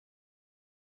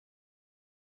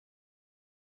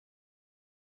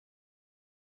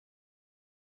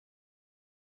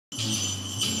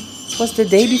'Twas the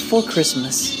day before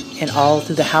Christmas, and all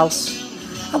through the house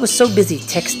I was so busy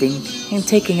texting and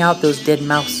taking out those dead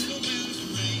mouse.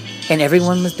 And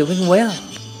everyone was doing well,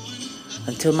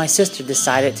 until my sister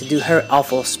decided to do her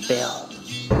awful spell.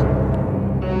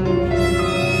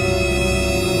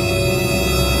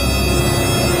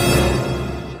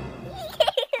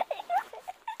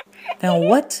 Now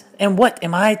what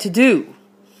am I to do?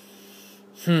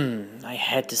 I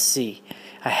had to see.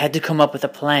 I had to come up with a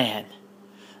plan.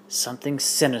 Something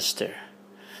sinister.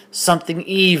 Something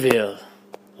evil.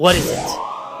 What is it?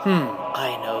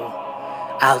 I know.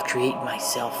 I'll create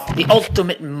myself the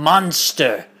ultimate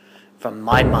monster from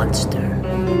my monster.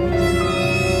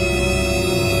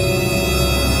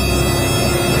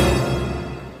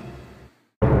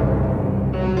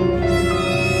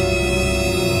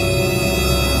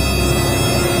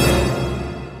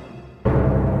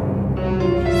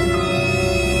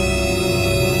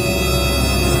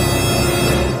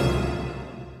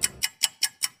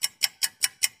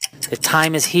 The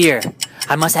time is here.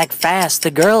 I must act fast.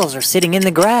 The girls are sitting in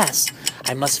the grass.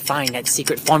 I must find that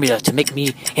secret formula to make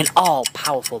me an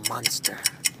all-powerful monster.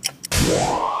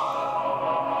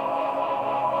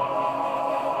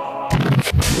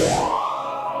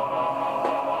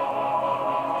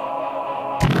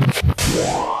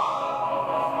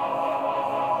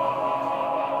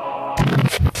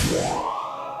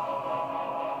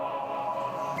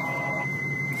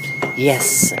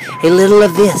 Yes, a little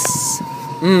of this.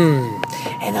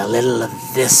 And a little of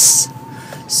this.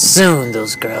 Soon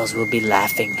those girls will be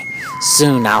laughing.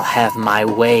 Soon I'll have my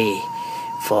way,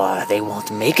 for they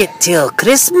won't make it till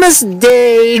Christmas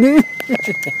Day.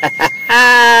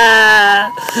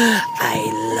 I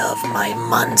love my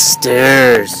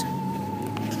monsters.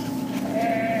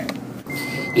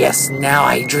 Yes, now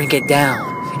I drink it down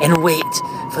and wait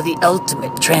for the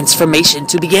ultimate transformation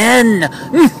to begin.